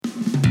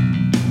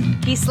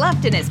He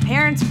slept in his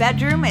parents'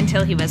 bedroom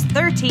until he was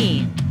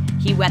 13.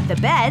 He wet the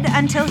bed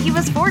until he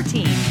was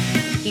 14.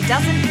 He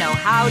doesn't know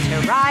how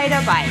to ride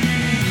a bike.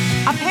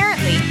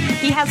 Apparently,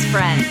 he has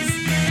friends.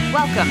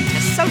 Welcome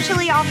to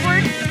Socially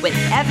Awkward with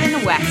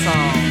Evan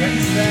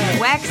Wexell.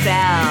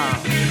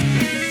 Wexell.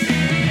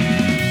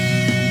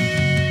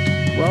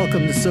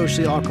 Welcome to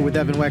Socially Awkward with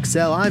Evan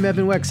Wexell. I'm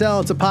Evan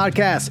Wexell. It's a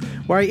podcast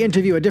where I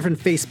interview a different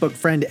Facebook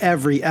friend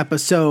every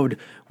episode.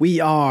 We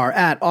are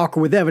at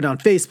Awkward with Evan on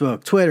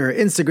Facebook, Twitter,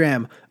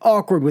 Instagram,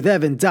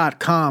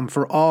 awkwardwithevan.com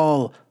for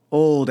all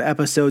old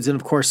episodes. And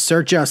of course,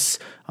 search us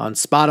on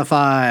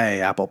Spotify,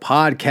 Apple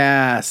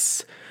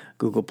Podcasts,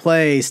 Google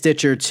Play,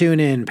 Stitcher,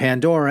 TuneIn,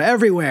 Pandora,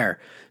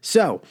 everywhere.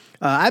 So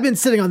I've been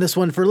sitting on this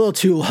one for a little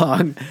too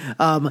long.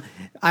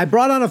 I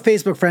brought on a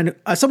Facebook friend,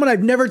 someone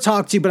I've never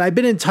talked to, but I've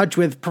been in touch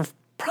with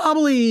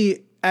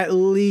probably at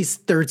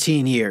least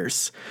 13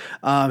 years.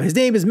 His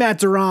name is Matt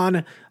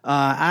Duran.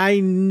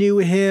 I knew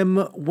him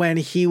when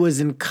he was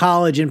in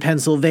college in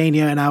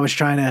Pennsylvania, and I was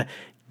trying to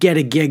get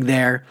a gig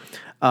there.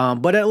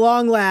 But at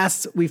long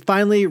last, we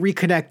finally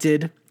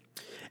reconnected.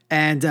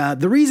 And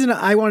the reason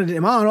I wanted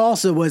him on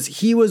also was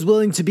he was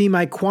willing to be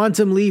my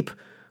Quantum Leap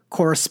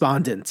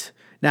correspondent.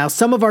 Now,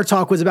 some of our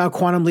talk was about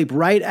Quantum Leap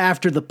right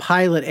after the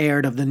pilot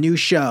aired of the new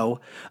show.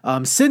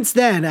 Since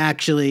then,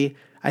 actually,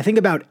 I think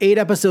about 8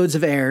 episodes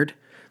have aired.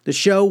 The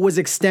show was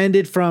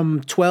extended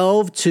from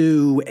 12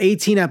 to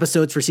 18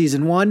 episodes for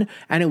season 1,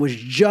 and it was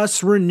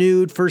just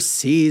renewed for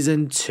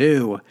season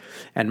 2.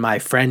 And my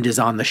friend is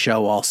on the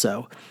show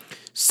also.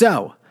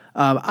 So,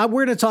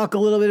 we're going to talk a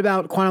little bit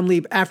about Quantum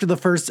Leap after the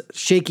first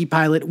shaky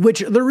pilot, which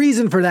the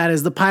reason for that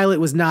is the pilot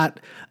was not,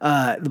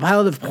 the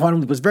pilot of Quantum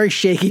Leap was very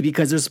shaky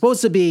because there's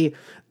supposed to be,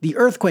 the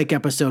earthquake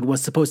episode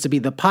was supposed to be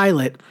the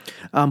pilot,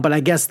 but I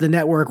guess the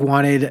network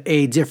wanted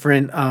a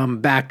different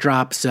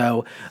backdrop,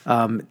 so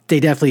they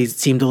definitely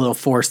seemed a little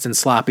forced and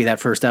sloppy that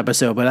first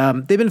episode,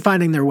 but they've been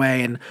finding their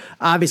way, and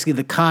obviously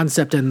the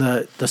concept and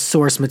the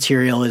source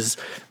material is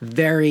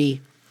very,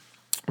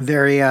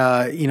 very,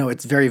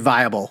 it's very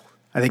viable.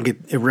 I think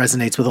it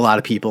resonates with a lot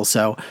of people.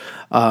 So,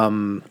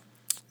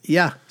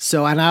 yeah.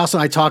 So, and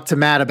I talked to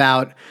Matt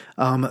about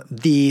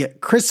the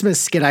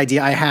Christmas skit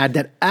idea I had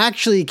that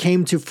actually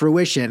came to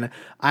fruition.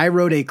 I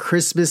wrote a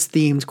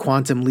Christmas-themed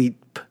Quantum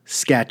Leap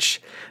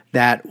sketch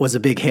that was a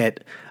big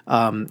hit.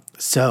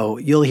 So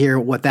you'll hear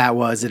what that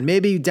was, and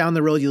maybe down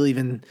the road you'll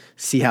even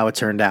see how it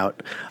turned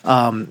out.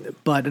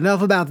 But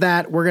enough about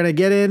that. We're going to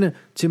get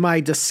into my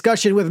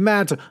discussion with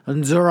Matt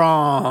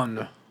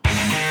Duran.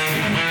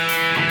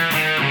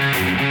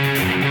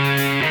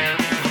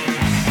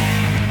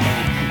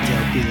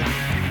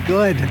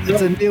 Good.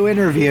 It's a new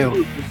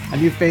interview, a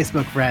new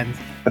Facebook friend.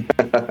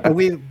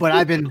 But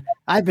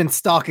I've been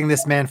stalking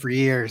this man for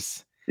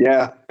years.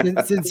 Yeah,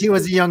 since he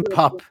was a young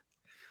pup.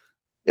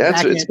 Yeah,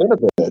 it's been a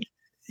bit.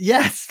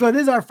 Yes, but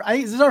this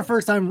is our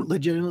first time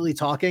legitimately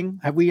talking.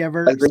 Have we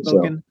ever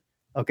spoken?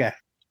 So. Okay,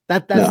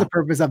 that's the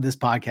purpose of this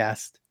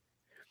podcast.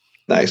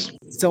 Nice.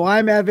 So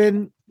I'm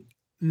Evan,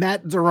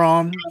 Matt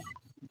Duran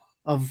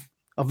of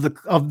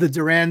the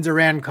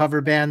Duran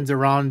cover band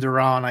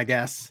Duran, I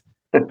guess.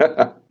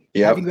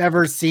 Yeah. Have you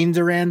ever seen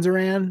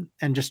Duran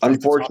and just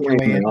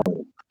unfortunately no.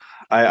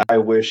 I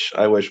wish,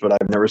 but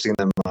I've never seen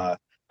them out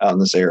in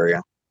this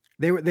area.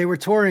 They were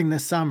touring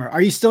this summer.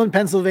 Are you still in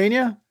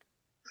Pennsylvania?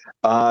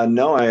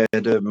 No, I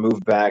had to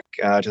move back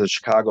to the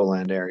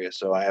Chicagoland area,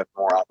 so I have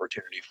more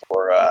opportunity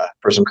for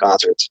some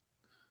concerts.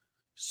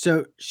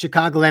 So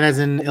Chicagoland as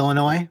in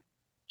Illinois?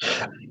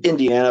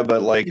 Indiana,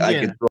 but Indiana. I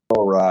could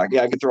throw a rock.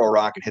 Yeah, I could throw a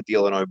rock and hit the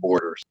Illinois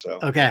border. So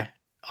okay,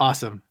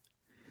 awesome.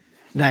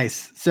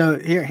 Nice. So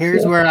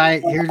here's where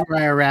I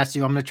harass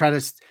you. I'm going to try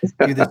to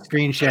do the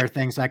screen share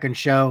thing so I can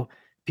show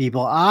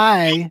people.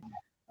 I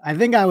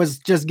think I was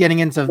just getting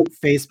into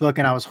Facebook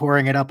and I was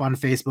whoring it up on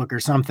Facebook or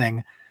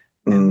something.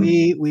 And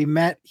we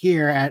met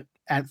here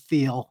at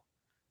Thiel.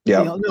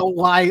 Yeah. No,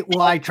 why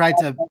I tried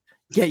to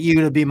get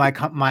you to be my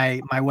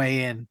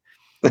way in.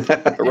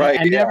 Right.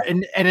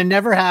 And it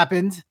never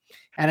happened.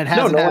 And it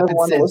hasn't happened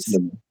since.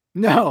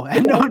 No,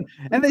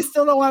 and they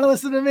still don't want to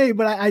listen to me,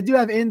 but I do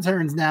have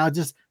interns now.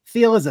 Just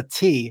Thiel is a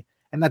T,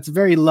 and that's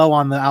very low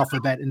on the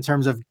alphabet in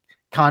terms of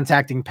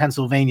contacting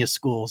Pennsylvania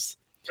schools.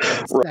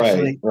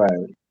 Right.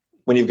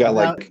 When you've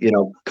got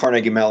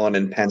Carnegie Mellon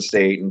and Penn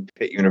State and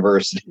Pitt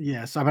University.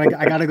 Yeah, so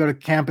I got to go to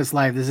Campus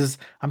Life.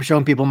 I'm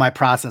showing people my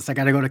process. I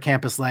got to go to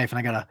Campus Life, and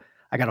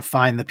I got to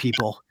find the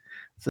people.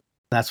 So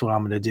that's what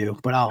I'm going to do.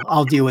 But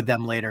I'll deal with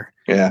them later.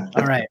 Yeah.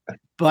 All right.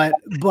 But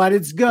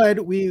it's good.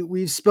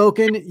 We've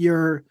spoken.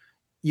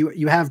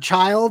 You have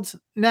child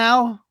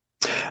now?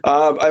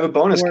 I have a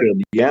bonus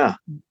kid. Yeah.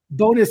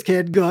 Bonus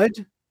kid.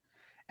 Good.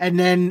 And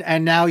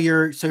now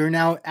you're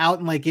now out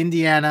in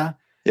Indiana.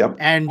 Yep.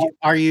 And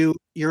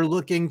you're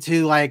looking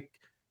to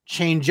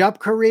change up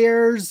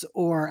careers,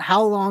 or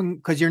how long?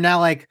 Cause you're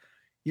now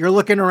you're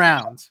looking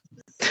around,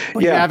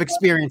 but you have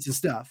experience and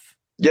stuff.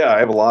 Yeah. I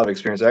have a lot of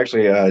experience.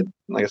 Actually,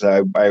 like I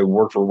said, I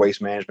work for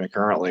Waste Management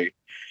currently.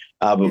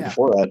 But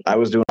before that, I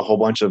was doing a whole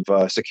bunch of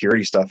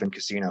security stuff in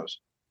casinos.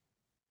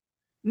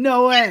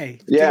 No way.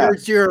 Yeah.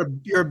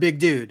 You're a big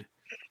dude.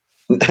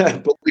 Believe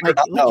it or Like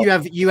not, no.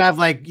 you have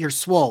like you're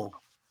swole.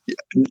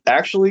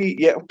 Actually,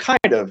 yeah,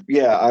 kind of.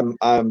 Yeah,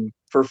 I'm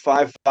for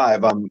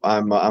 5'5",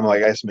 I'm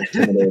like I guess I'm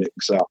intimidating.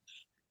 So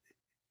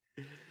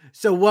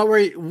So what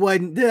were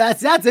when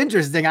that's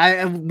interesting.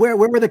 Where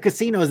were the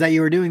casinos that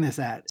you were doing this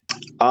at?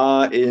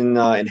 in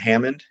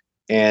Hammond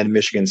and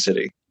Michigan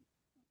City.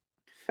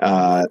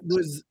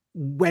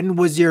 When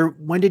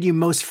did you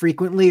most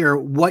frequently, or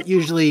what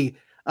usually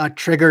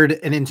triggered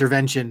an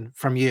intervention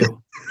from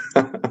you?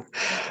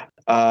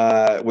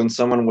 When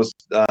someone was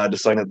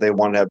deciding that they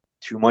wanted to have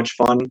too much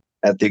fun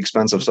at the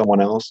expense of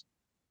someone else.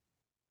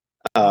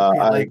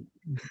 Like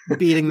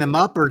beating them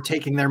up or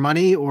taking their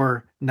money,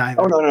 or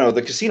neither? Oh no,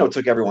 the casino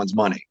took everyone's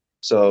money,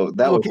 so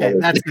that was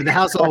that's good. The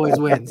house always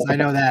wins. I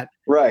know that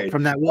right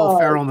from that Will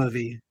Ferrell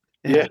movie.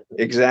 Yeah,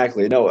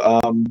 exactly.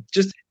 No,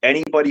 just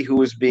anybody who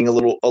was being a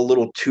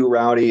little too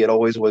rowdy. It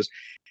always was,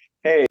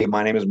 hey,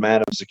 my name is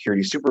Matt. I'm a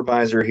security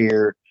supervisor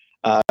here.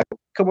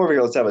 Come over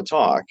here. Let's have a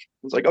talk.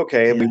 It's like,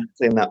 okay. Yeah. We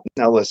say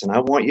now listen,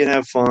 I want you to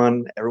have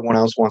fun. Everyone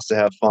else wants to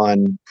have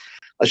fun.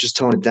 Let's just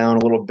tone it down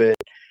a little bit.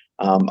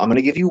 I'm going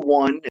to give you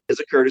one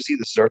as a courtesy.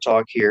 This is our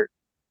talk here,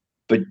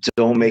 but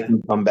don't make me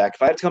come back.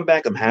 If I have to come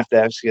back, I'm have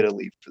to ask you to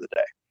leave for the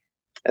day.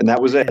 And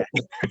that was it.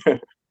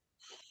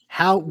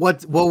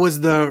 What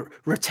was the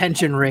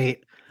retention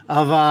rate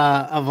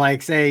of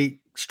like, say,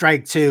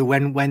 strike two,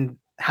 when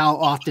how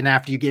often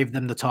after you gave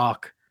them the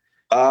talk?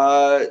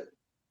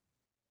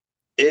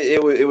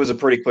 It was a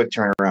pretty quick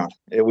turnaround.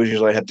 It was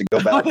usually I had to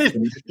go back.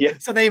 Yeah.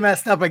 So they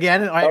messed up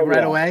again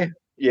right away.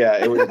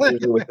 Yeah, it was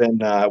within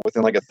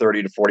like a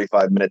 30 to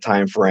 45 minute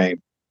time frame.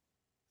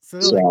 So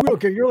like, we don't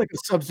care. You're like a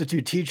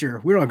substitute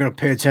teacher. We're not going to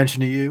pay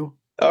attention to you.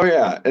 Oh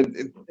yeah,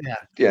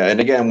 yeah.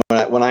 And again,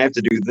 when I have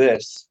to do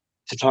this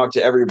to talk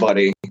to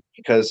everybody,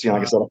 because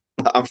like I said,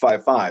 I'm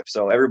 5'5",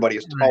 so everybody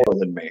is taller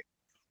than me.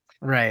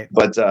 Right.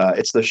 But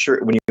it's the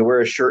shirt. When you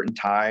wear a shirt and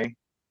tie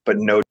but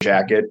no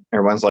jacket,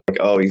 everyone's like,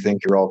 "Oh, you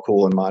think you're all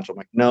cool and macho?" I'm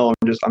like, "No,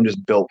 I'm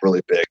just built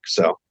really big."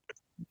 So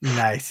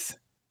nice.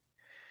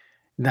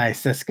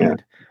 That's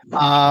good.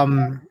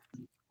 Yeah.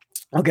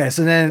 Okay.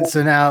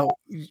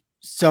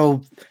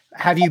 So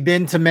have you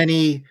been to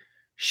many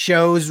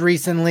shows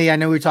recently? I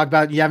know we talked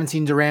about you haven't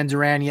seen Duran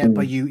Duran yet,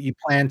 but you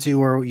plan to,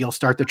 or you'll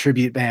start the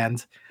tribute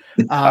band.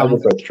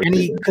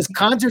 Because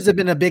concerts have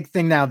been a big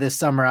thing now this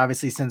summer,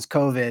 obviously since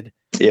COVID.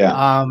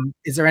 Yeah.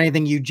 Is there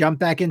anything you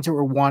jumped back into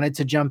or wanted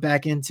to jump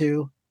back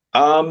into?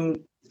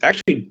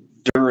 Actually,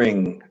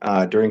 during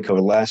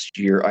COVID last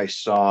year, I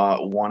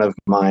saw one of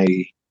my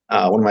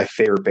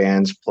favorite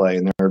bands play,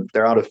 and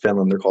they're out of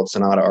Finland. They're called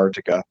Sonata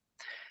Arctica.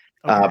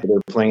 But they're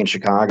playing in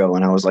Chicago,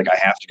 and I was like, I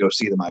have to go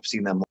see them. I've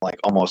seen them like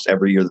almost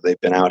every year that they've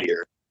been out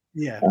here.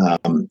 Yeah.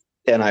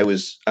 And I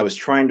was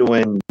trying to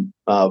win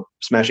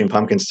Smashing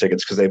Pumpkins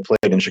tickets because they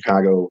played in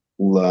Chicago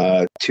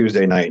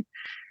Tuesday night,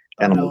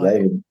 and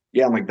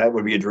I'm like, that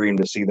would be a dream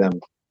to see them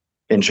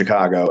in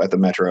Chicago at the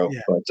Metro.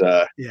 Yeah. But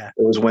it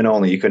was win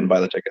only. You couldn't buy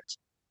the tickets.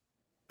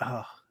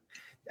 Oh.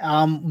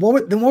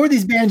 What were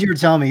these bands you were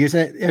telling me? You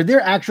said, are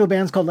there actual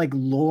bands called like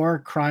Lore,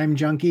 Crime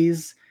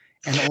Junkies,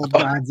 and Old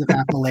Gods of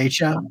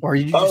Appalachia, or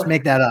did you just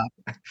make that up?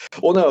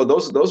 Well, no,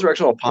 those are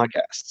actually all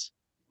podcasts.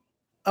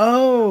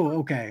 Oh,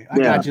 okay. I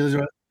got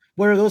you.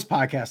 What are those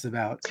podcasts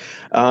about?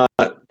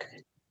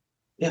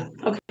 Yeah.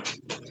 Okay.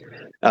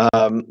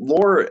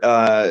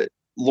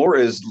 Lore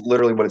is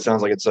literally what it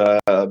sounds like. It's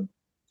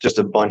just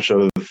a bunch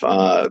of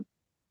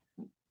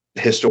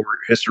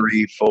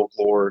history,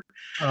 folklore.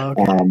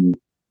 Okay.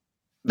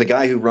 The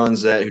guy who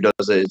runs that, who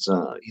does it,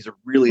 he's a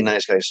really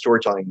nice guy.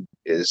 Storytelling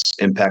is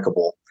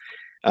impeccable.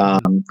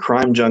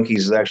 Crime Junkies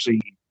is actually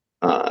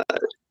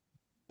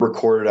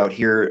recorded out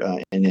here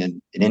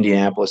in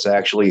Indianapolis,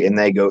 actually, and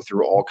they go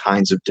through all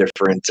kinds of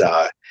different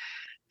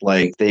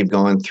like they've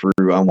gone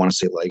through, I want to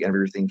say, like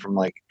everything from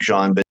like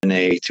Jean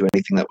Benet to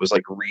anything that was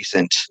like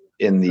recent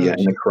in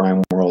the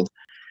crime world.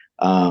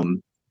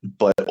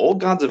 But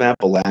Old Gods of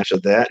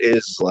Appalachia,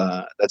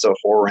 that's a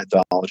horror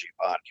anthology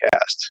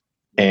podcast,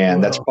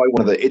 and that's probably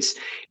one of it is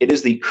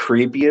the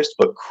creepiest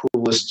but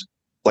coolest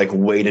like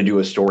way to do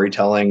a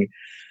storytelling.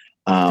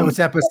 So it's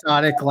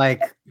episodic,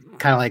 like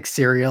kind of like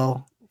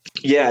serial.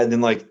 Yeah, and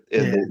then like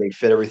they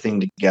fit everything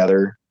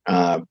together.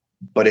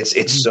 But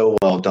it's so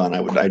well done.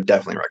 I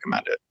definitely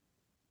recommend it.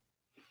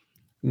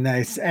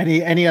 Nice.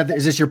 Any other?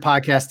 Is this your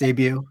podcast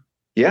debut?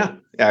 Yeah,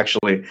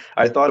 actually,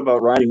 I thought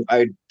about writing.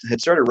 I had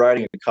started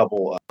writing a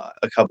couple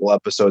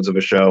episodes of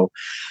a show,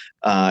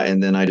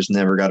 and then I just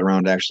never got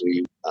around to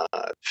actually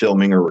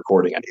filming or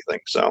recording anything.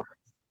 So,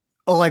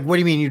 like, what do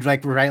you mean? You'd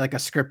like write like a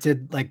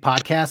scripted like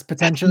podcast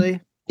potentially?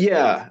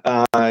 Yeah,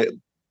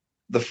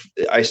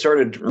 I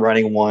started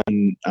writing one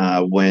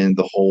when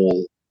the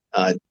whole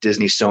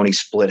Disney Sony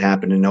split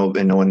happened, and no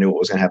one knew what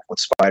was going to happen with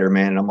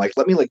Spider-Man. And I'm like,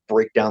 let me like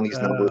break down these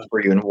numbers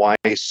for you and why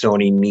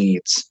Sony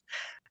needs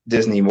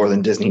Disney more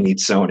than Disney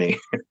needs Sony.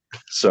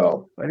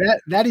 So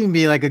that'd even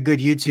be like a good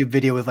YouTube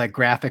video with like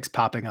graphics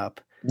popping up.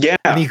 Yeah,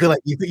 and you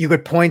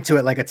could point to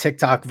it like a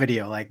TikTok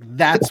video, like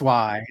that's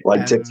why.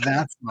 Like TikTok.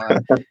 That's why.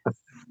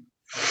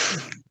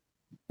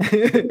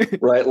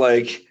 Right?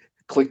 Like,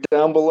 click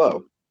down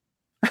below.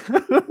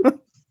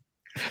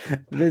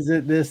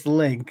 Visit this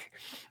link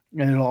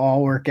and it'll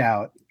all work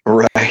out.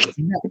 Right.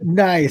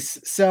 Nice.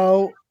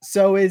 So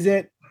is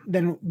it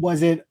then?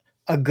 Was it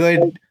a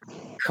good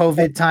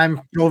COVID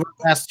time over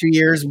the last 2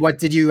 years? What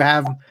did you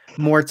have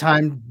more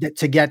time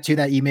to get to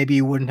that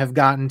you wouldn't have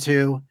gotten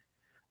to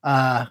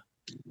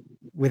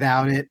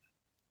without it?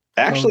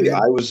 Actually,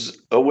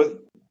 COVID?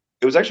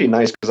 it was actually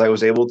nice because I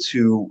was able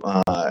to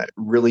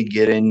really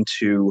get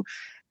into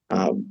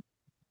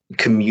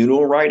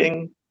communal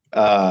writing.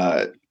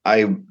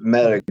 I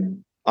met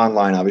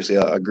online, obviously,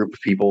 a group of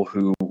people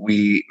who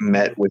we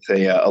met with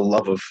a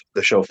love of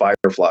the show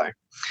Firefly,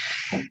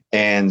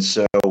 and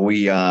so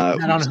we. Is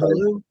that on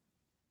Hulu?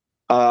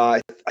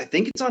 I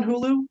think it's on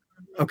Hulu.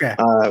 Okay.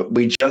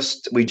 We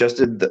just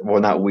did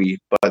not we,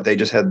 but they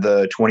just had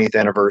the 20th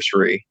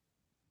anniversary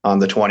on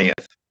the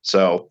 20th.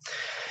 So,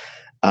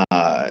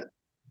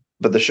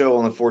 but the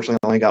show unfortunately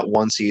only got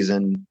one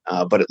season,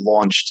 but it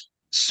launched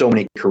so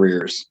many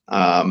careers.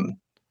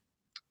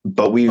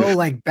 But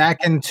like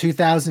back in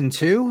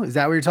 2002. Is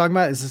that what you're talking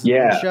about? Is this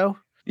the show?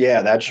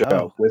 Yeah, that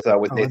show with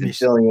Nathan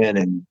Fillion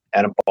and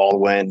Adam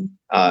Baldwin,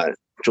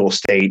 Joel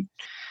State.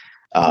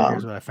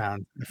 Here's what I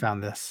found. I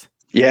found this.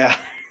 Yeah,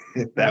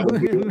 that would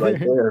be right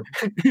there.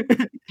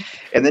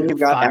 And then you've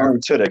got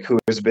Alan Tudyk, who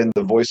has been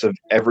the voice of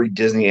every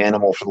Disney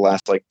animal for the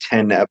last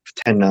 10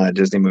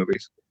 Disney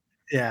movies.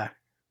 Yeah.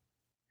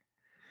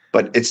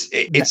 But it's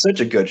such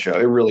a good show.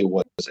 It really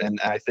was.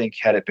 And I think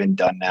had it been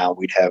done now,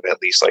 we'd have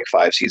at least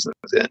 5 seasons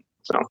in.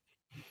 So,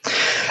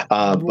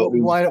 but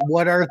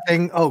what are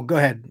things? Oh, go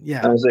ahead.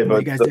 Yeah. I was saying,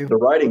 but the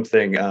writing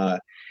thing,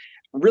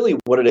 really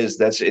what it is,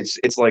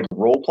 it's like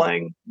role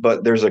playing,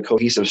 but there's a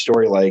cohesive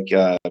story. We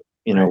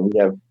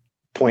have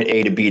point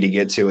A to B to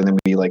get to, and then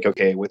we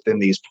okay, within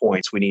these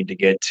points, we need to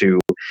get to,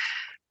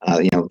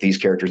 these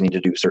characters need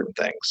to do certain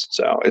things.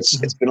 So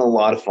it's been a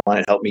lot of fun.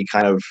 It helped me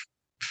kind of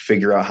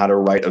figure out how to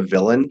write a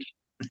villain,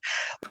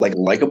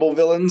 likable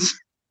villains.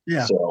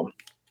 Yeah. So.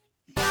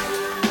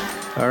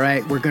 All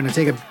right, we're going to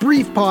take a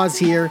brief pause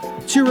here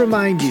to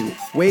remind you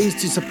ways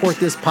to support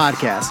this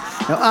podcast.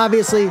 Now,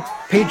 obviously,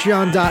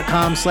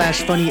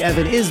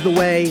 patreon.com/funnyevan is the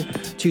way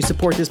to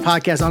support this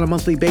podcast on a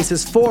monthly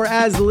basis for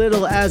as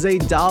little as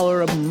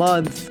 $1 a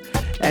month.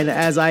 And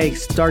as I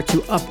start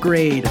to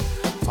upgrade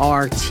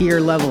our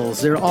tier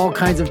levels, there are all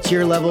kinds of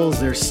tier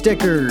levels. There's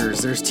stickers,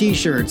 there's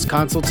t-shirts,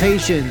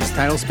 consultations,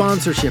 title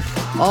sponsorship.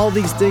 All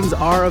these things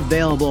are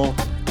available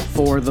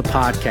for the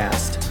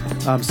podcast.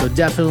 So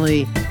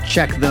definitely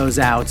check those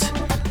out.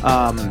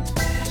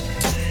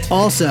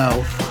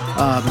 Also,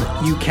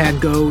 you can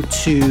go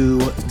to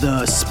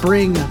the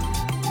Spring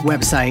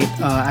website,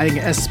 I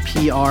think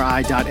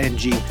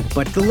spri.ng,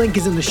 but the link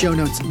is in the show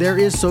notes. There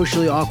is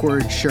Socially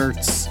Awkward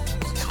shirts,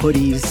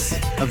 hoodies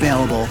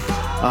available.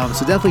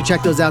 So definitely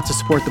check those out to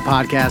support the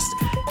podcast.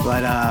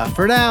 But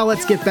for now,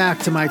 let's get back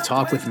to my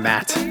talk with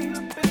Matt.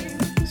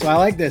 So I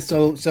like this.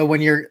 So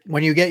when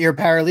you get your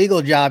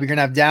paralegal job, you're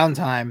gonna have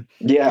downtime.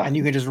 Yeah. And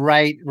you can just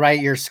write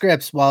your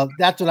scripts. Well,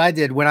 that's what I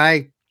did when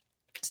I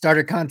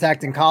started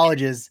contacting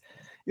colleges.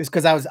 It was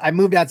because I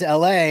moved out to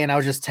LA and I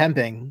was just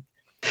temping.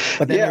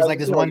 But then there's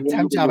this one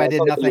temp job I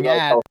did nothing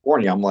at.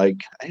 California. I'm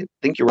like, I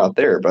think you're out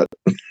there, but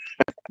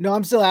no,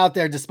 I'm still out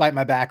there despite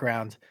my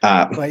background.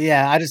 But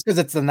yeah, I just because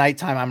it's the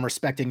nighttime, I'm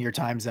respecting your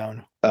time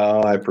zone.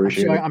 Oh, I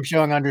appreciate it. I'm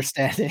showing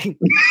understanding.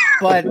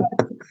 but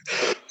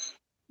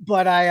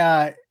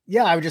I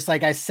was just I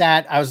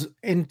was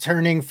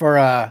interning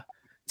for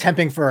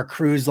temping for a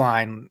cruise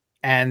line,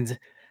 and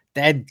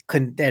they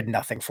had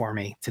nothing for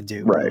me to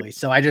do, right. Really.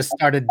 So I just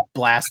started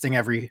blasting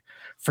every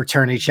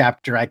fraternity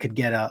chapter I could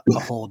get a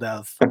hold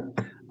of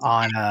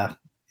on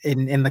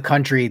in the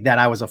country that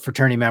I was a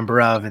fraternity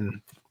member of,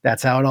 and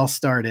that's how it all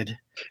started.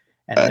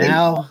 And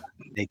now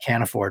they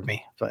can't afford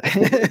me, but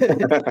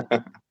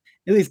at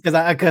least because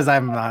I could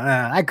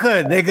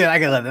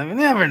let them. You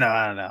never know.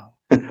 I don't know.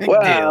 Big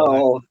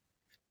deal.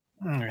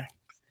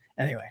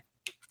 Anyway,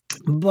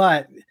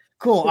 but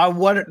cool.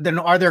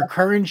 Are there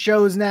current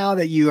shows now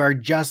that you are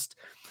just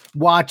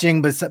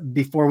watching? But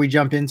before we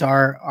jump into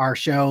our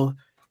show,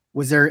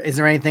 is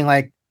there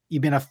anything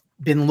you've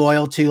been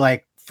loyal to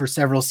for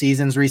several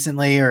seasons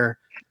recently, or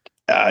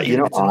it's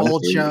an honestly,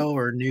 old show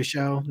or new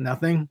show?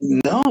 Nothing.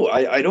 No,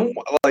 I don't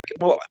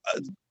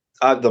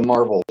the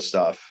Marvel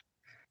stuff.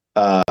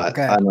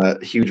 Okay. I'm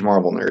a huge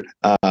Marvel nerd.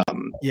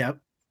 Yep.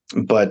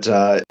 But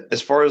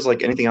as far as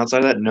anything outside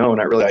of that, no,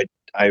 not really.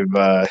 I've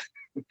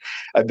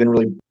been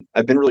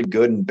really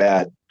good and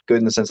bad. Good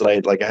in the sense that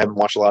I haven't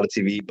watched a lot of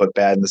TV, but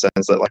bad in the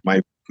sense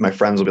that my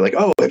friends will be like,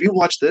 "Oh, have you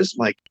watched this?" I'm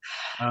like,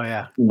 "Oh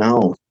yeah."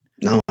 No,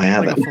 I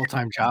haven't. Like a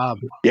full-time job.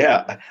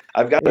 Yeah,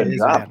 I've got a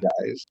job,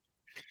 guys.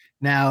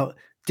 Now,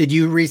 did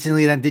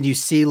you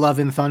see Love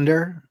and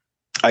Thunder?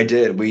 I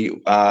did. Okay.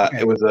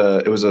 It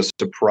was a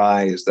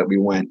surprise that we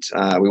went.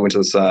 We went to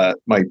this.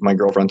 My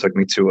girlfriend took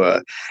me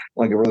to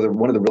one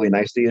of the really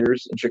nice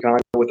theaters in Chicago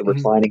with the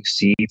reclining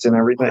seats and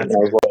everything. And I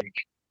was like,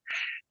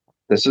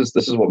 "This is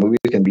what movies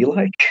can be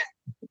like."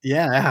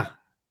 Yeah.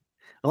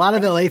 A lot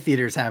of LA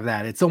theaters have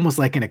that. It's almost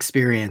like an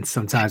experience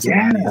sometimes.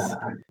 Yeah.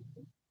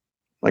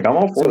 Like I'm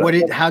all for So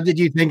that. how did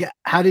you think?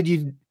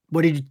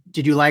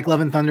 Did you like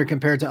Love and Thunder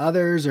compared to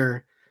others,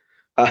 or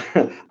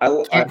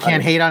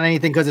can't hate on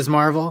anything because it's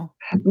Marvel?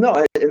 No,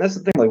 and that's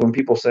the thing. Like when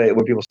people say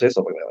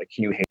stuff like that, like,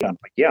 can you hate on?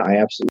 Like, yeah, I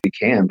absolutely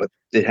can, but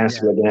it has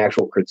to be like an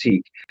actual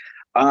critique.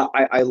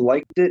 I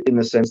liked it in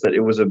the sense that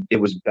it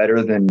was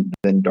better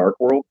than Dark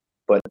World,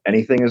 but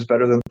anything is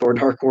better than Thor: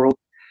 Dark World.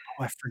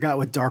 Oh, I forgot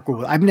what Dark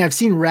World. I mean, I've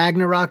seen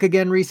Ragnarok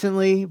again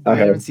recently, but I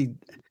haven't seen.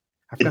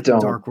 I forgot the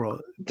Dark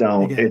World.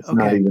 Don't. Again, it's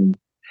not even.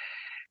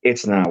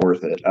 It's not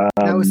worth it.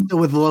 That was still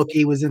with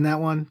Loki. Was in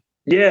that one.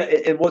 Yeah,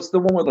 and what's the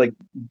one with like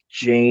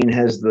Jane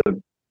has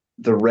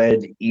the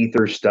red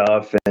ether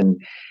stuff, and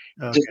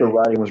just the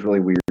writing was really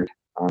weird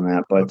on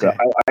that. But I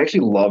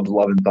actually loved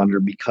Love and Thunder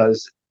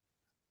because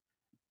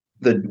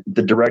the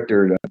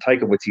director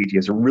Taika Waititi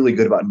is really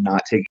good about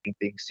not taking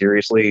things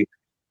seriously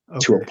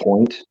to a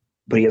point,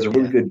 but he has a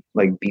really good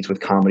like beats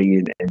with comedy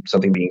and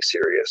something being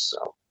serious.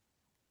 So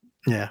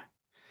yeah.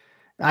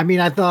 I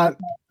mean, I thought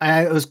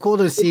it was cool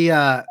to see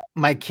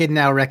my kid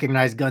now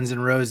recognize Guns N'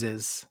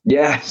 Roses.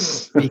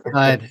 Yes.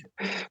 because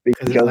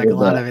there's like a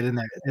lot of it in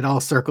there. It all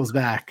circles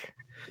back.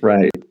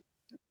 Right.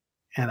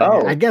 And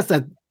I guess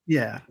that,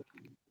 yeah.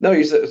 No,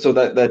 you said so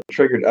that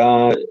triggered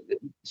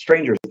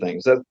Stranger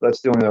Things. That's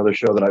the only other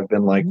show that I've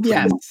been like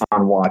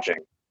on watching.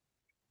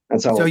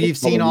 And so you've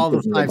seen all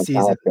the 5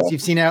 seasons.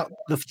 You've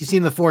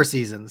seen the 4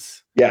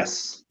 seasons.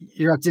 Yes.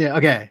 You're up to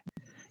okay.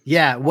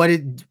 Yeah. What do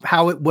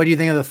you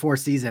think of the 4th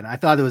season? I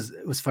thought it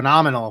was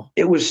phenomenal.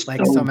 It was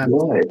like so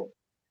good.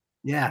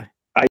 Yeah.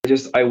 I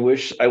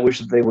wish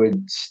that they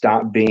would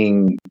stop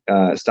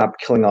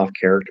killing off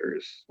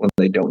characters when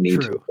they don't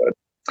need to. But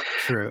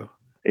true.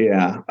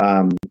 Yeah.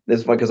 This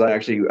is because I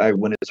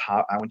went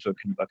to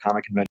a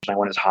comic convention. I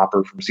went as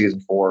Hopper from season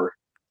 4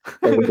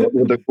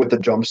 with the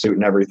jumpsuit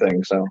and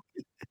everything. So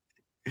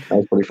that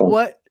was pretty fun.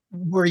 What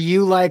were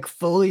you like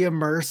fully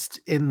immersed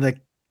in the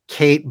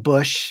Kate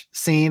Bush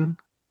scene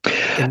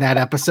in that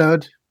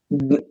episode?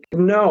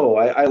 No,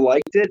 I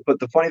liked it, but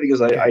the funny thing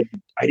is I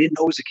didn't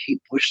know it was a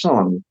Kate Bush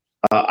song.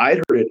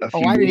 I'd heard it a few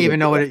I didn't even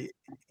know what it.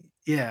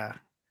 Yeah.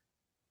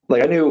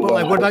 Like I knew. But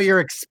like, what about your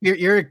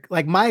experience?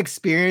 Like my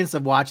experience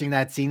of watching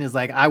that scene is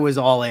like I was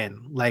all in.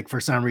 Like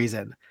for some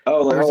reason.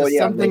 Oh, like, there's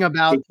something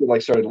about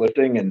like started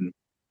lifting and.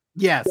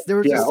 Yes, there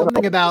was just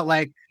something about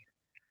like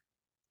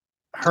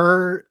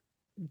her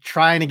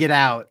trying to get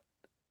out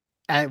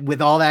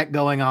with all that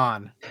going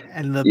on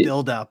and the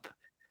buildup.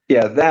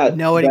 Yeah,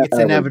 knowing it's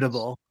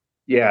inevitable.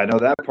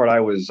 That part I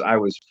was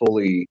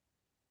fully.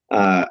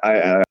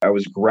 I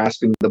was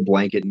grasping the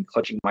blanket and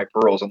clutching my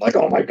pearls. I'm like,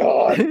 oh my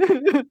god,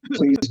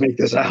 please make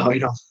this out,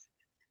 you know.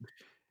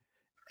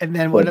 And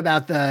then what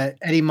about the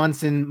Eddie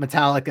Munson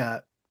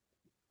Metallica?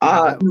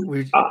 I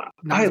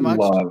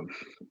love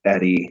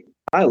Eddie.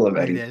 I love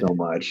Eddie so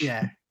much.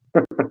 Yeah.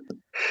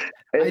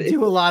 I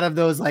do a lot of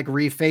those like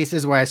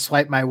refaces where I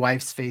swipe my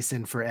wife's face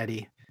in for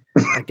Eddie.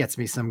 That gets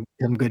me some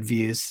good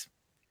views.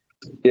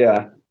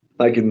 Yeah,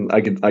 I can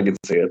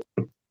see it.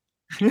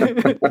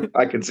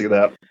 I can see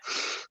that.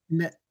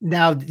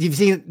 Now you've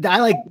seen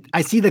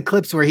I see the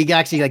clips where he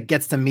actually like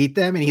gets to meet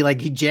them and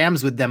he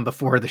jams with them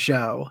before the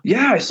show.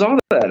 Yeah, I saw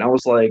that. And I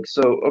was like,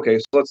 so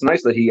it's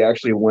nice that he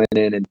actually went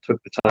in and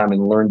took the time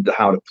and learned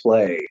how to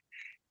play,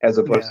 as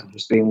opposed to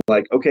just being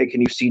like, okay,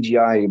 can you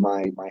CGI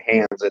my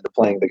hands into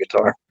playing the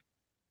guitar?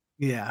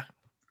 Yeah.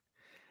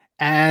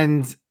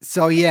 And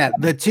so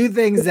the 2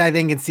 things I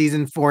think in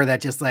season 4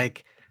 that just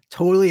like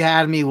totally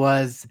had me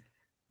was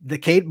the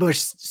Kate Bush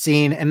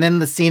scene, and then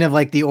the scene of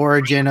like the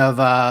origin of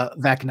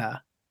Vecna.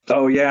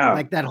 Oh yeah,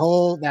 like that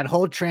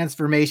whole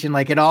transformation,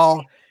 like it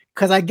all.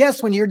 Because I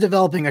guess when you're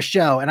developing a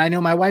show, and I know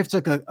my wife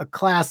took a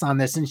class on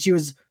this, and she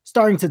was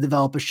starting to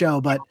develop a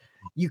show, but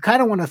you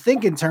kind of want to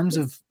think in terms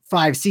of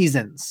 5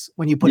 seasons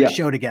when you put a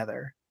show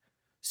together.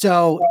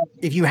 So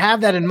if you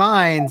have that in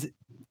mind,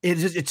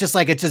 it's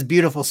just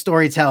beautiful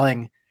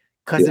storytelling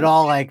because it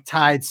all like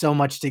tied so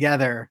much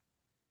together.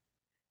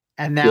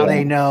 And now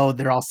they know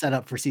they're all set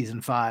up for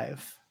season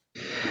 5.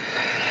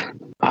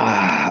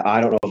 I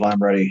don't know if I'm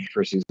ready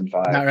for season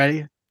 5. Not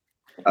ready?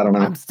 I don't know.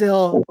 I'm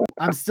still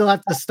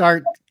have to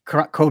start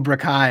Cobra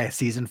Kai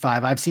season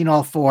 5. I've seen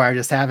all 4. I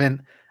just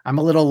haven't. I'm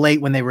a little late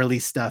when they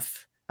release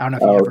stuff. I don't know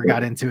if you ever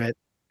got into it.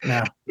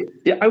 No.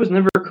 Yeah, I was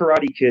never a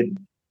Karate Kid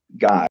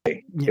guy.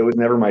 Yeah. It was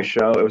never my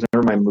show. It was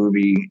never my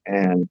movie.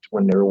 And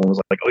when everyone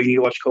was like, "Oh, you need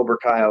to watch Cobra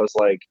Kai," I was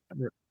like,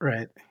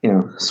 "Right,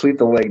 sweep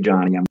the leg,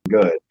 Johnny. I'm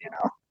good."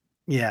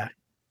 Yeah.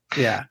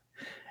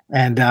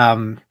 And I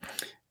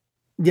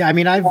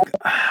mean,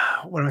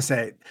 what do I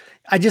say?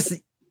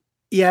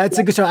 It's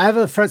a good show. I have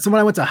a friend, someone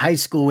I went to high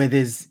school with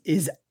is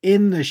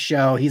in the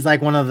show. He's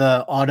like one of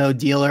the auto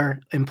dealer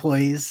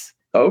employees.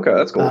 Oh, okay,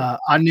 that's cool.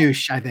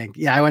 Anush, I think.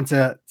 Yeah, I went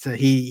to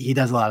he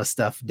does a lot of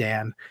stuff,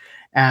 Dan.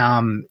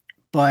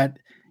 But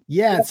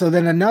yeah, so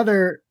then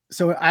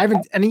I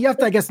haven't, and you have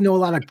to, I guess, know a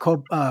lot of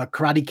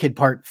Karate Kid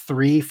Part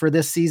 3 for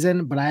this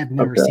season, but I have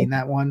never seen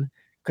that one.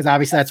 because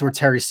obviously that's where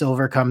Terry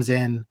Silver comes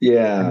in.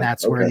 Yeah. And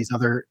that's where these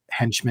other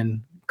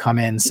henchmen come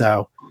in.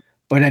 So,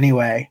 but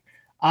anyway,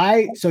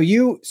 so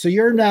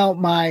you're now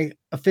my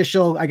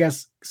official, I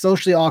guess,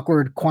 socially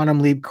awkward Quantum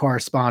Leap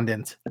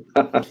correspondent.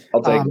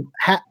 I'll take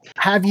it.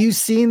 Have you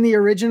seen the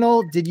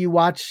original? Did you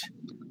watch?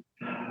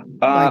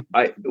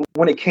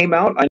 When it came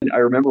out, I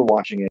remember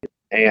watching it,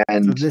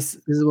 and so this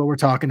is what we're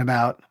talking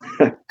about.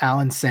 Al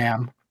and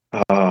Sam.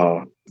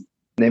 Oh,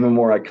 name a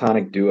more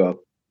iconic duo.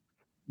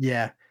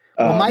 Yeah.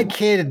 Well, my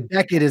kid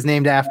Beckett is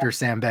named after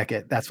Sam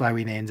Beckett. That's why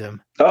we named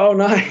him. Oh,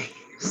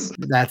 nice.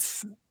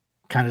 That's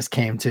kind of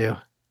came to.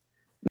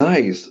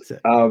 Nice.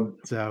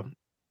 So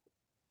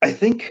I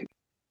think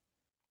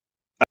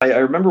I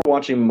remember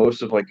watching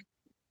most of like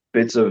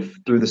bits of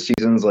through the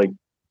seasons, like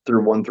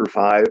through 1 through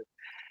 5.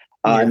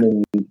 And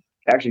then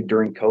actually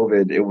during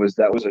COVID,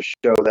 that was a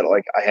show that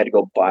like I had to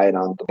go buy it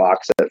on the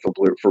box set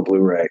for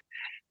Blu-ray.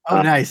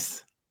 Oh,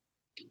 nice.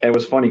 And it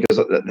was funny because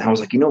I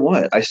was like, you know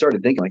what? I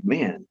started thinking like,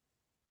 man,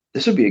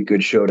 this would be a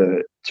good show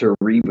to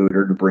reboot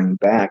or to bring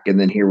back. And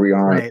then here we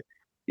are,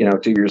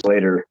 2 years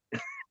later.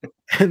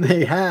 And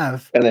they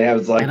have.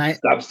 It's like,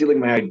 stop stealing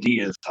my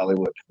ideas,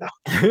 Hollywood. No.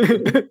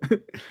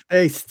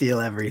 They steal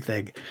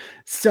everything.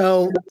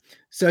 So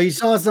you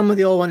saw some of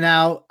the old one.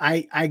 Now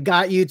I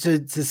got you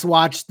to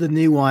watch the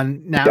new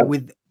one now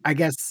with, I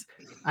guess,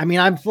 I mean,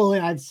 I've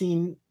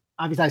seen,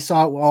 obviously I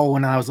saw it all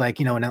when I was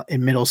like,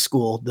 in middle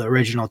school, the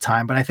original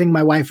time, but I think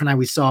my wife and I,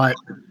 we saw it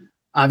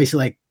obviously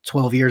like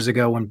 12 years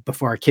ago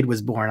before our kid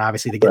was born,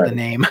 obviously to get the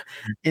name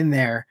in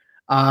there.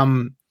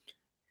 What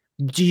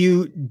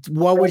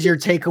was your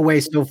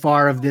takeaway so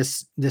far of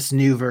this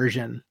new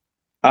version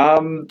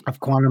of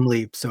Quantum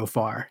Leap so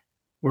far?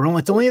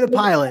 It's only the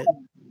pilot.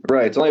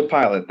 Right, it's only a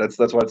pilot. That's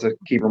why I have to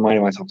keep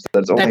reminding myself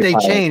that they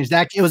changed.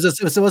 That it was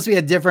supposed to be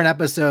a different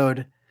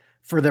episode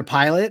for their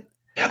pilot.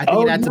 I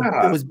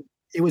think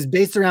it was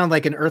based around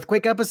like an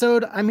earthquake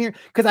episode. I'm here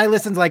because I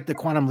listened to like the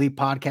Quantum Leap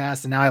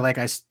podcast, and now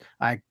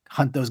I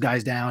hunt those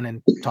guys down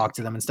and talk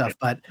to them and stuff.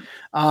 But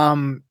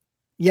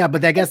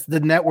but I guess the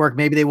network,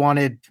 maybe they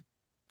wanted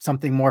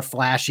something more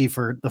flashy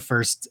for the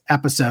first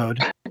episode.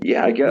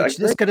 Yeah, I guess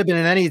this could have been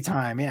at any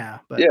time. Yeah,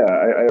 but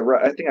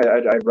I think I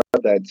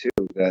read that too.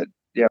 That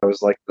it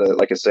was like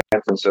a San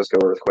Francisco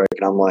earthquake,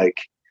 and I'm like,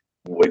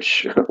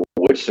 which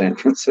San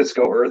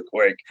Francisco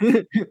earthquake?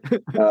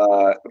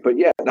 But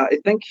yeah, no,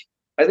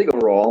 I think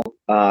overall,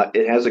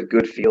 it has a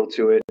good feel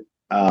to it.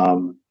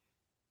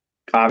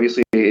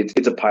 Obviously,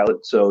 it's a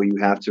pilot, so you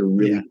have to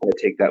really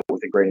take that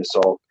with a grain of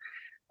salt.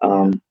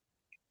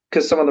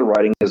 Because some of the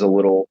writing is a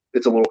little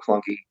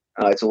clunky.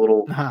 It's a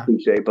little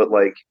cliche, but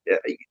like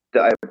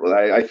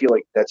I feel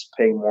like that's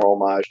paying more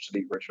homage to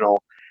the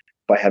original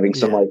by having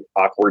some like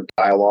awkward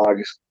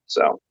dialogues.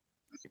 So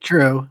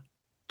true.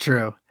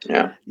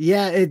 Yeah.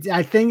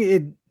 I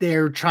think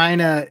they're trying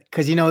to,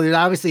 because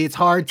obviously it's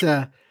hard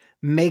to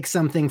make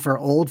something for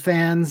old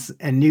fans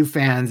and new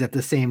fans at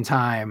the same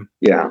time.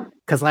 Yeah.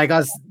 Because like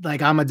us,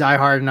 like I'm a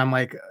diehard, and I'm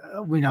like,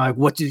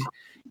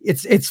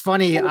 it's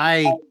funny.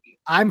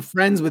 I'm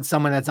friends with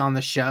someone that's on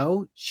the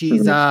show.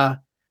 She's gonna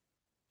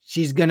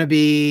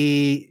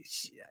be,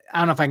 I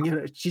don't know if I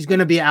can, she's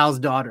gonna be Al's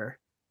daughter.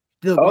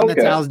 The one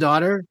that's Al's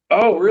daughter.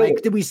 Oh, really?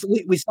 Like,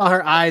 we saw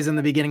her eyes in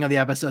the beginning of the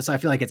episode, so I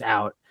feel like it's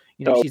out.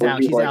 She's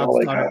out. She's like,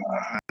 Al's daughter.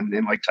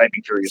 And like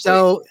typing furiously.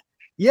 So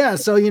yeah,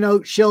 so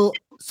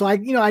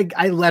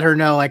I let her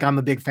know like I'm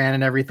a big fan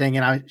and everything,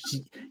 and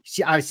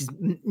she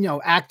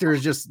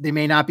actors just, they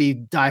may not be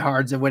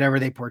diehards of whatever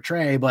they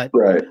portray, but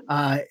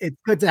it's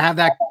good to have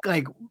that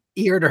like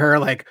ear to her,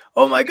 like,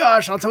 oh my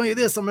gosh, I'll tell you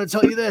this, I'm going to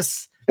tell you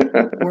this,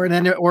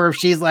 or if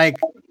she's like,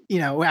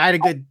 I had a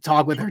good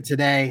talk with her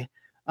today.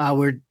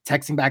 We're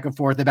texting back and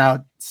forth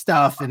about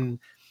stuff and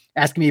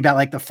asking me about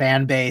like the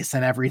fan base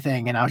and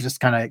everything, and I was just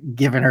kind of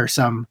giving her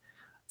some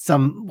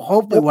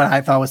hopefully what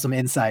I thought was some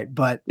insight,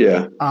 but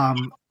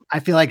I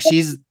feel like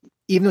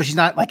even though she's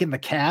not like in the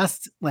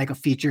cast, like a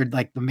featured,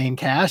 like the main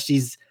cast,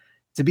 she's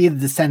to be the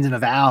descendant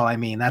of Al. I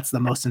mean, that's the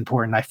most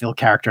important, I feel,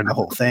 character in the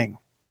whole thing.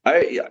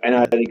 I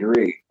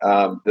agree.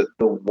 The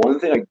one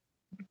thing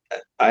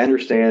I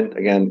understand,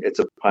 again, it's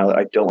a pilot.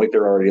 I don't like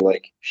they're already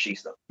like,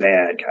 she's the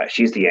bad guy,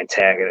 she's the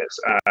antagonist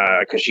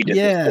because she did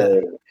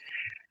this.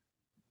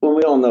 Well,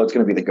 we all know it's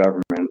going to be the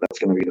government that's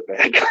going to be the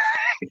bad guy.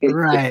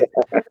 Right.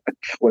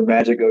 When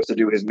Magic goes to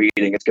do his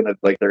meeting, it's gonna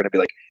like, they're gonna be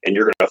like, and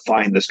you're gonna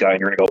find this guy and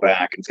you're gonna go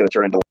back, and it's gonna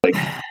turn into like,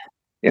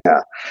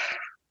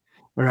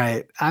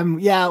 right.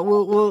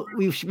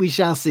 We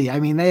shall see. I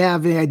mean, they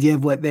have the idea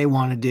of what they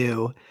want to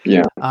do.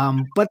 Yeah.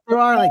 But there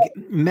are like,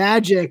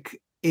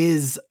 Magic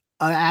is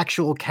an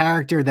actual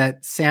character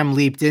that Sam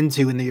leaped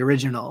into in the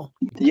original.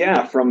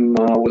 Yeah, from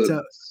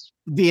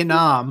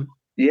Vietnam.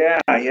 Yeah,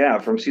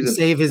 from season to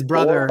save his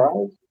brother. 4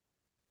 or 5?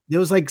 It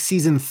was like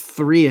season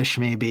 3-ish,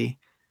 maybe.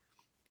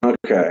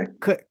 Okay.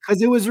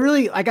 Because it was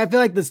really like, I feel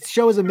like this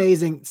show is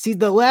amazing. See,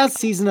 the last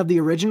season of the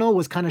original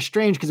was kind of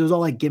strange because it was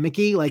all like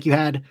gimmicky. Like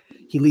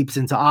he leaps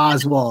into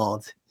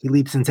Oswald, he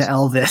leaps into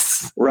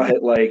Elvis,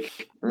 right?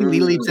 Like he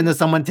leaps into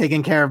someone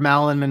taking care of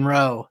Marilyn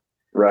Monroe,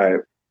 right?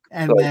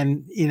 And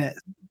then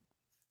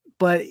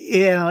but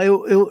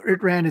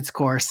it ran its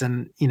course,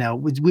 and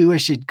we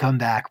wish he'd come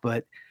back,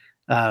 but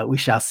we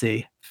shall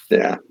see.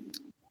 Yeah.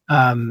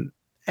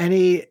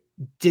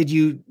 Did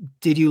you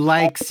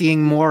like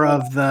seeing more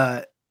of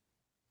the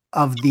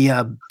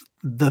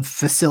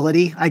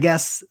facility? I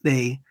guess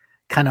they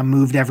kind of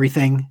moved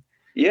everything.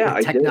 Yeah,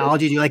 the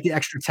technology. Do you like the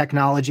extra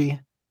technology?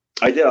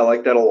 I did. I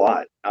like that a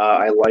lot.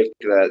 I like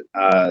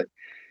that.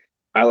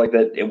 I like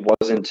that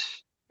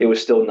it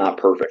was still not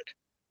perfect.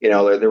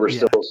 There were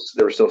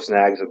still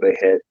snags that they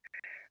hit.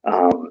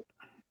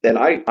 And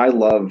I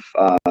love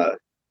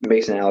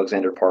Mason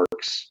Alexander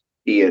Parks,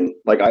 Ian.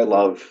 Like, I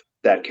love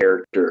that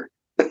character.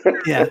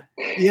 Yeah.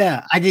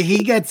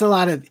 He gets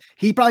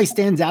he probably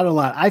stands out a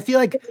lot. I feel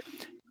like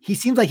he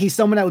seems like he's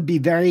someone that would be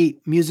very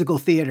musical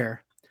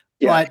theater,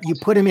 but you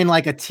put him in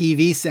like a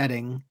TV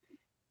setting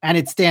and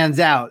it stands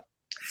out.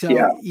 So,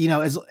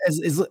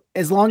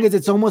 as long as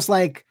it's almost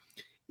like,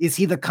 is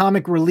he the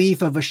comic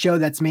relief of a show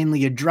that's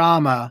mainly a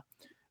drama,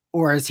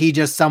 or is he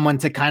just someone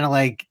to kind of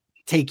like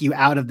take you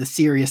out of the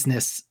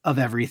seriousness of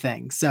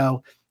everything?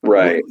 So,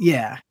 right.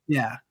 Yeah.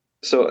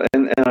 So,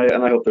 and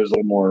I hope there's a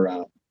little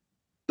more,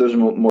 there's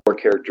more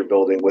character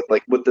building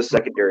with the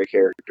secondary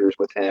characters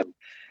with him.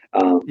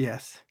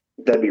 Yes.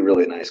 That'd be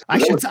really nice. I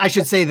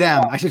should say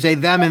them. I should say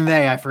them and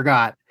they. I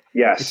forgot.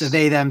 Yes. It's a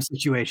they-them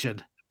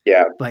situation.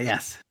 Yeah. But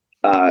yes.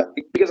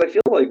 Because I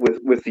feel like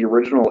with the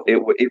original,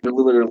 it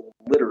literally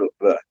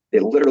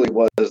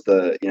was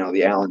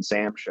the Alan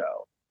Sam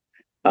show.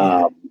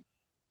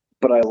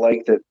 But I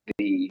like that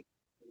the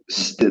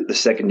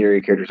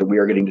secondary characters that we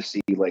are getting to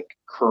see like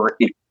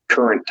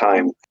current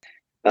time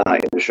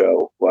in the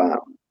show,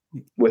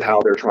 with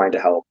how they're trying to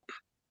help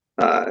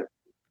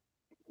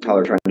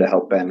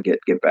Ben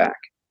get back.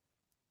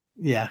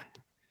 Yeah.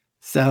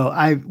 So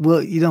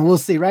we'll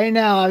see. Right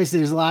now, obviously,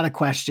 there's a lot of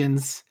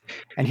questions.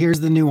 And here's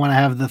the new one. I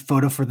have the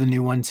photo for the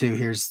new one too.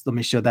 Let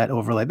me show that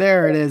overlay.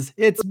 There it is.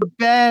 It's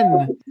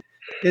Ben.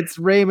 It's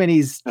Raymond.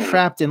 He's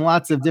trapped in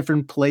lots of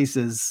different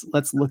places.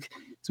 Let's look.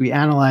 So we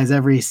analyze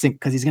every sync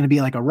because he's going to be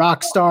like a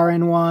rock star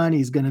in one.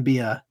 He's going to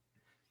be I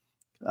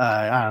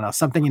don't know,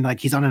 something in like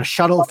he's on a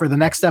shuttle for the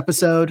next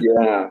episode.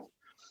 Yeah.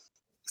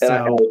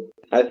 So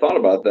I thought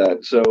about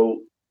that.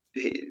 So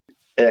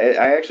I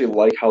actually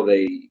like how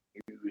they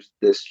use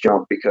this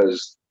jump,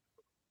 because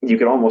you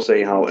can almost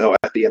say how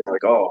at the end,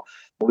 like, oh,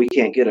 well, we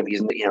can't get him.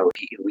 He's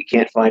we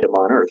can't find him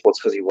on Earth. Well, it's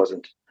because he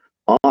wasn't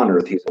on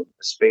Earth. He's in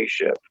a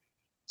spaceship.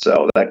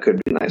 So that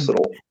could be a nice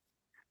little.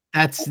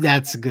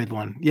 That's a good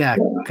one. Yeah,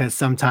 because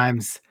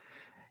sometimes,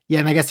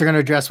 and I guess they're going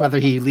to address whether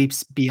he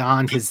leaps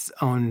beyond his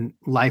own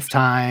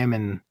lifetime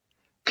and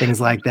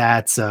things like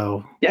that.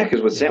 So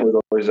because with Sam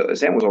was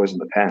always in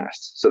the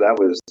past. So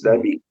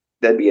that'd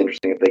be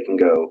interesting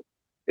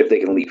if they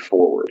can leap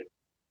forward.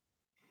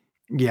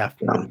 Yeah,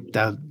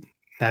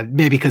 that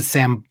maybe because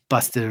Sam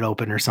busted it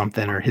open or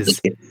something, or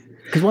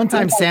because one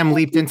time Sam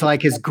leaped into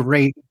like his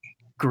great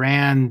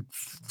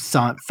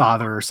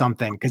grandfather or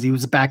something, because he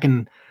was back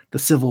in the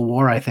Civil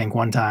War, I think,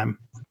 one time.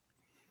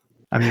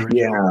 I mean,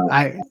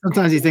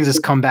 sometimes these things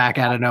just come back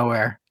out of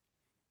nowhere.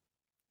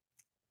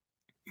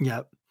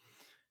 Yep.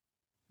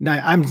 Now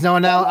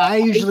I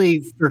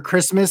usually for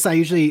Christmas I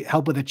usually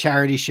help with a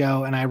charity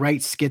show, and I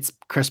write skits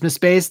Christmas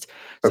based.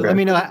 So let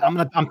me know.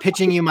 I'm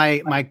pitching you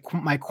my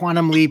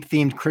Quantum Leap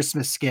themed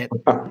Christmas skit.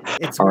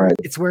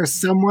 It's where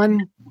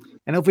someone,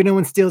 and hopefully no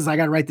one steals. I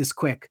got to write this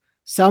quick.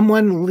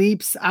 Someone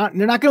leaps out.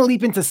 They're not going to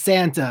leap into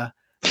Santa,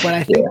 but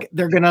I think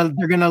they're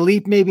gonna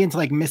leap maybe into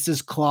like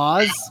Mrs.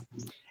 Claus.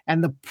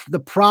 And the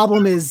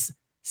problem is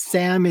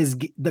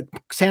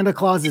Santa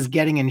Claus is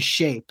getting in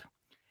shape.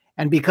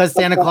 And because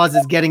Santa Claus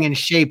is getting in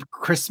shape,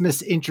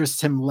 Christmas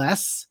interests him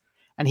less,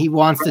 and he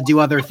wants to do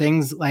other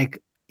things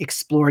like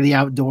explore the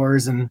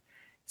outdoors. And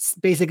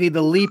basically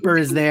the leaper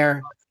is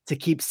there to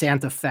keep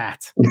Santa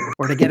fat,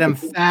 or to get him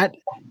fat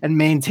and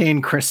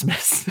maintain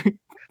Christmas.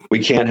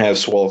 We can't have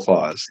swole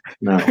claws.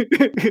 No.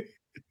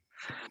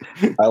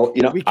 I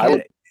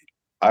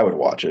would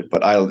watch it,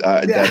 but I've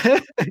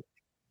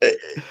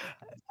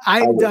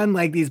done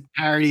like these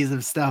parodies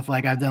of stuff.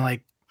 Like I've done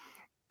like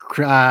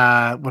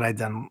what I've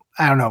done.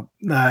 I don't know,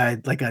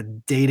 like a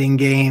dating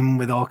game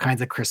with all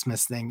kinds of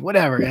Christmas thing,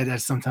 whatever.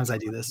 Sometimes I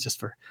do this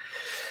just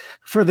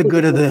for the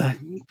good of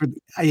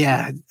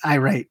I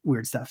write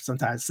weird stuff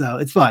sometimes, so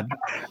it's fun.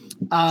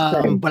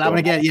 But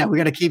we got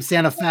to keep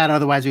Santa fat,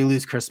 otherwise we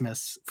lose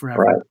Christmas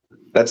forever. Right.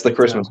 That's the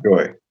Christmas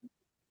joy.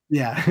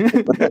 Yeah.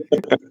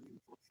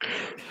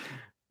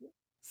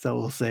 So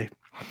we'll see.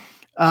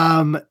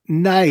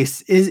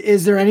 Nice.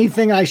 Is there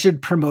anything I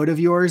should promote of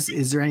yours?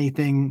 Is there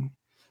anything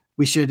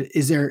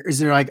is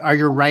there like, are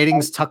your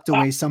writings tucked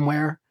away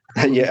somewhere?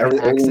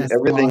 Everything's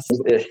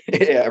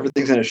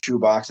in a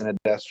shoebox in a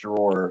desk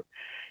drawer.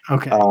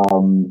 Okay.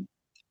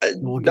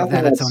 We'll give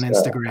that its own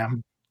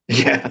Instagram.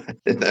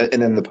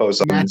 And then the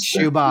post Matt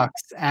Shoebox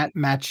at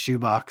Matt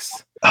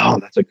Shoebox. Oh,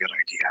 that's a good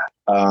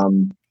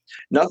idea.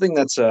 Nothing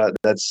that's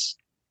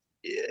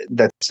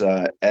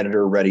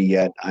editor ready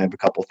yet. I have a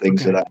couple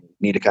things that I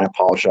need to kind of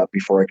polish up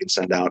before I can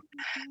send out.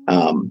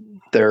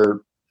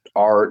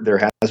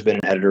 there has been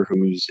an editor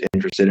who's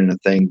interested in a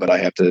thing, but I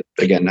have to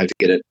get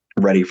it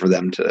ready for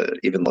them to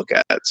even look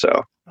at it.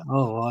 So,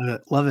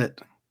 love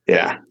it.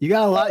 Yeah, you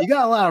got a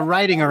lot of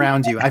writing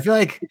around you. I feel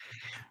like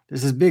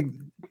there's this big.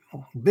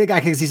 I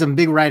can see some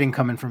big writing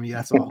coming from you.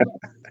 That's all.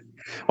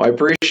 Well, I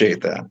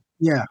appreciate that.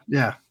 Yeah.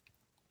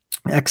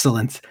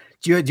 Excellent.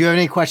 Do you have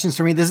any questions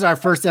for me? This is our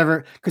first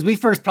ever, because we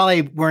first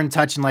probably were in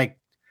touch in like,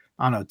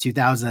 I don't know,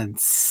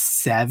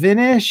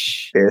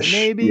 2007-ish,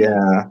 maybe.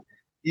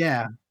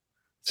 Yeah.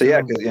 So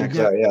that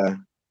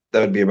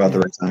would be about the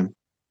right time.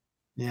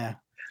 Yeah.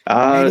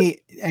 Any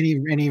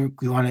you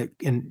want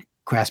to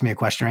ask me a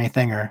question or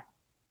anything, or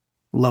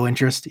low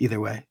interest? Either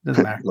way,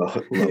 doesn't matter. low.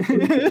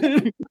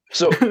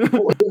 So,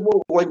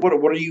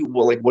 what are you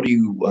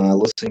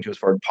listening to as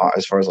far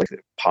as like the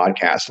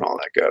podcast and all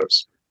that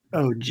goes?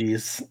 Oh,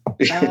 geez.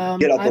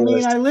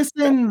 List.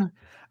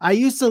 I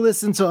used to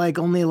listen to like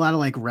only a lot of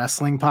like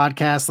wrestling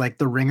podcasts, like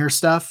the Ringer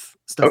stuff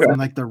from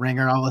like the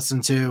Ringer. I'll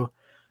listen to,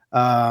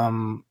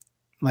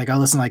 like I'll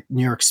listen to like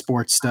New York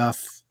sports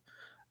stuff.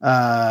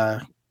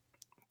 It's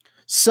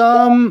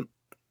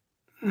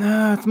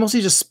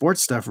mostly just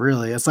sports stuff,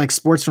 really. It's like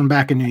sports from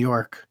back in New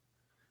York.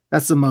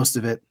 That's the most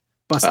of it.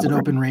 Busted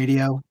Open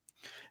Radio.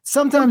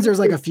 Sometimes there's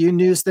like a few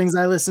news things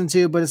I listen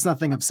to, but it's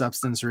nothing of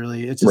substance,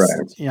 really. It's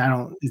just,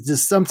 it's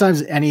just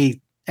sometimes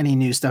any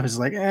news stuff is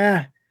like,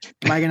 am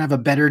I gonna have a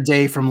better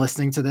day from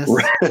listening to this?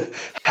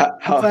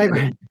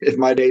 If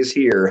my day's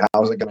here,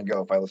 how's it gonna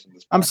go if I listen to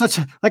this? I'm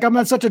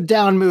in such a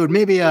down mood.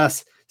 Maybe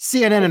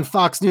CNN and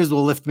Fox News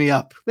will lift me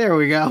up. There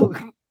we go.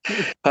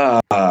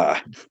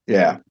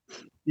 Yeah.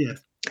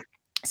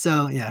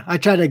 So I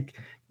try to,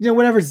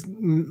 whatever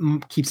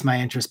keeps my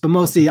interest, but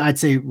mostly I'd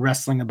say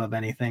wrestling above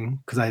anything,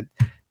 because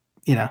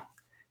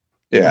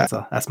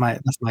that's my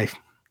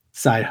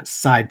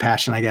side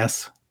passion, I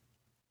guess.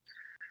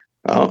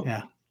 Oh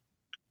yeah.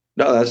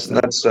 No,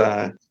 that's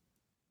I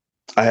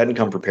hadn't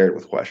come prepared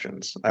with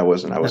questions. I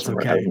wasn't.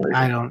 Okay.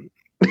 I don't.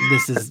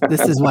 This is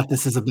what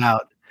this is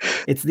about.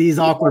 It's these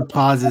awkward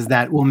pauses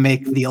that will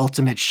make the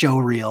ultimate show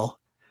reel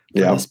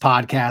for this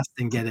podcast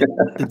and get it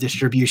the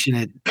distribution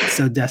it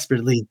so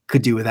desperately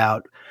could do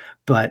without.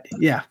 But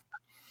yeah,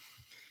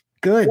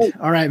 good.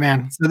 All right,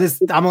 man. So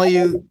I'm gonna let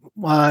you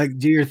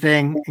do your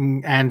thing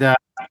and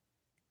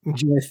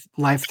enjoy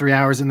life 3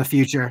 hours in the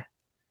future.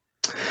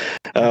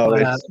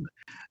 It's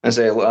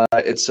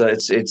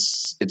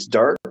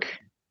dark.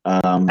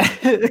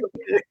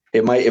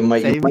 It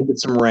might get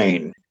some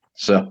rain.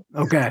 So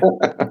okay.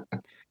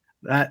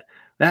 that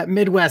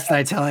Midwest,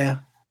 I tell you.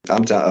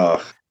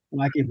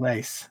 Wacky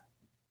place.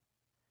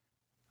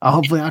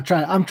 I'm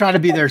trying to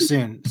be there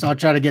soon. So I'll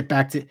try to get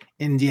back to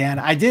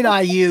Indiana. I did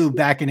IU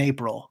back in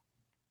April.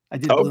 I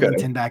did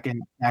Bloomington back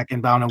in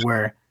Bound,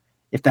 where,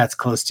 if that's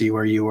close to you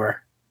where you were.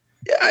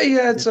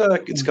 Yeah, it's a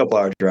couple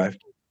hour drive.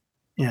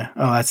 Yeah.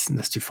 Oh,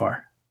 that's too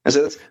far. That's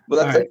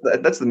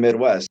the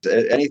Midwest.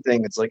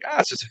 Anything, it's like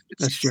it's just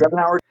a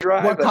 7-hour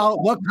drive.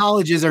 What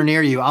colleges are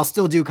near you? I'll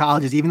still do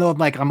colleges, even though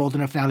I'm old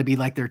enough now to be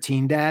like their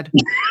teen dad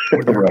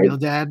or their real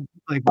dad.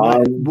 Like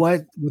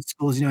what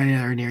schools are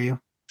near you?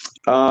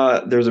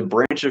 There's a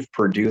branch of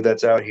Purdue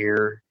that's out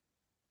here.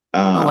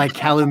 Like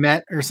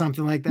Calumet or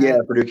something like that. Yeah,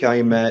 Purdue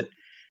Calumet.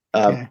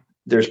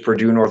 There's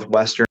Purdue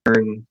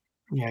Northwestern.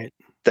 Yeah.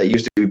 That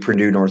used to be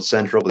Purdue North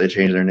Central, but they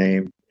changed their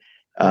name.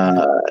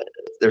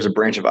 There's a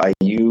branch of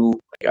IU,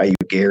 like IU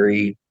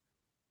Gary.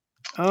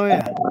 Oh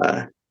yeah.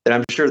 And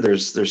I'm sure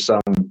there's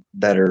some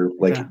that are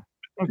like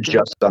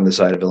just on the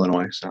side of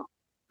Illinois. So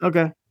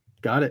okay,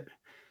 got it.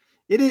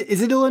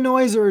 Is it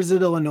Illinois or is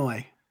it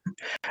Illinois?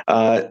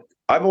 I've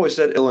always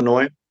said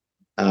Illinois.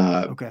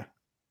 Okay.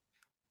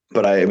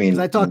 But I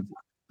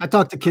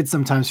talk to kids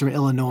sometimes from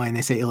Illinois and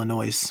they say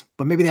Illinois,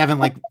 but maybe they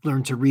haven't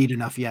lerned to read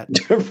enough yet.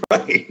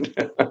 Right.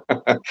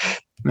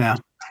 Yeah.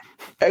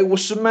 Hey,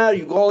 what's the matter?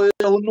 You call it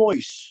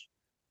Illinois?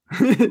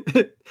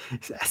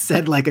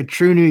 Said like a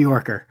true New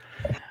Yorker.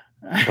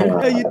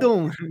 How you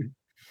doing?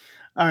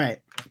 All right.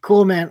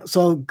 Cool, man.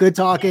 So good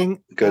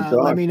talking. Good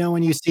talk. Let me know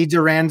when you see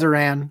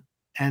Duran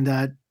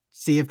and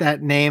see if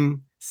that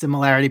name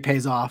similarity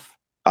pays off.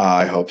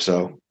 I hope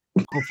so.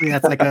 Hopefully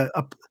that's like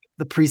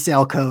the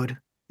pre-sale code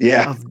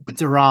of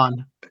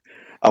Duran.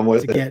 I'm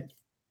with it.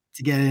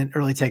 To get in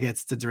early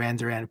tickets to Duran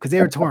because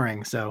they were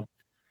touring. So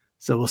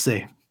we'll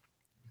see.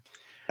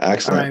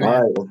 Excellent. All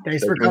right, well,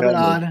 thanks for coming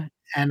on,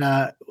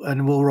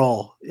 and we'll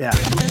roll. Yeah.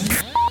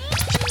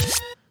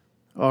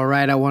 All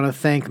right. I want to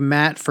thank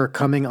Matt for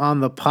coming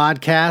on the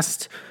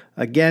podcast.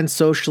 Again,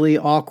 Socially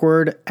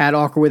Awkward at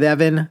Awkward with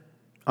Evan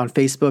on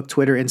Facebook,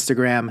 Twitter,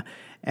 Instagram,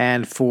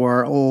 and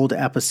for old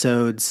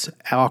episodes,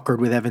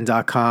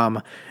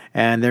 awkwardwithevan.com.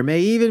 And there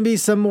may even be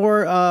some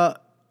more.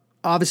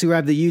 Obviously, we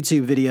have the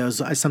YouTube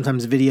videos. I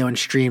sometimes video and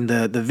stream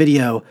the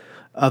video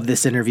of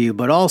this interview,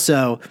 but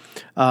also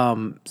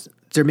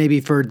there may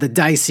be for the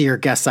dicier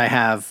guests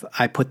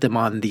I put them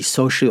on the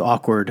Socially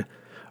Awkward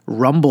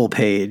Rumble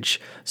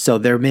page. So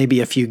there may be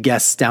a few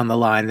guests down the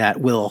line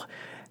that will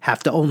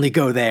have to only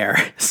go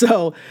there.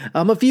 So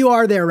a few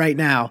are there right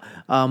now,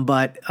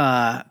 but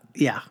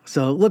Yeah,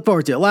 so look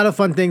forward to it. A lot of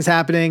fun things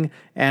happening,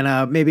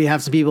 and maybe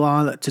have some people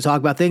on to talk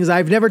about things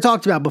I've never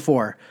talked about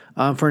before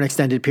for an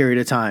extended period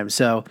of time.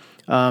 So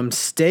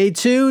stay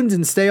tuned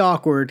and stay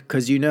awkward,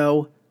 because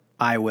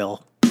I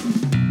will.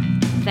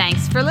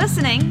 Thanks for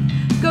listening.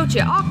 Go to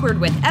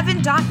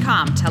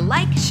awkwardwithevan.com to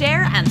like,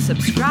 share, and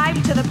subscribe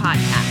to the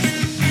podcast.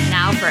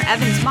 Now for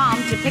Evan's mom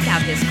to pick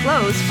out his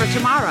clothes for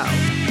tomorrow.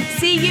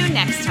 See you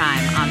next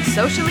time on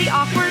Socially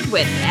Awkward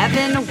with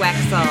Evan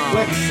Wecksell.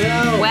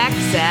 Wecksell.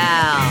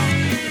 Wecksell.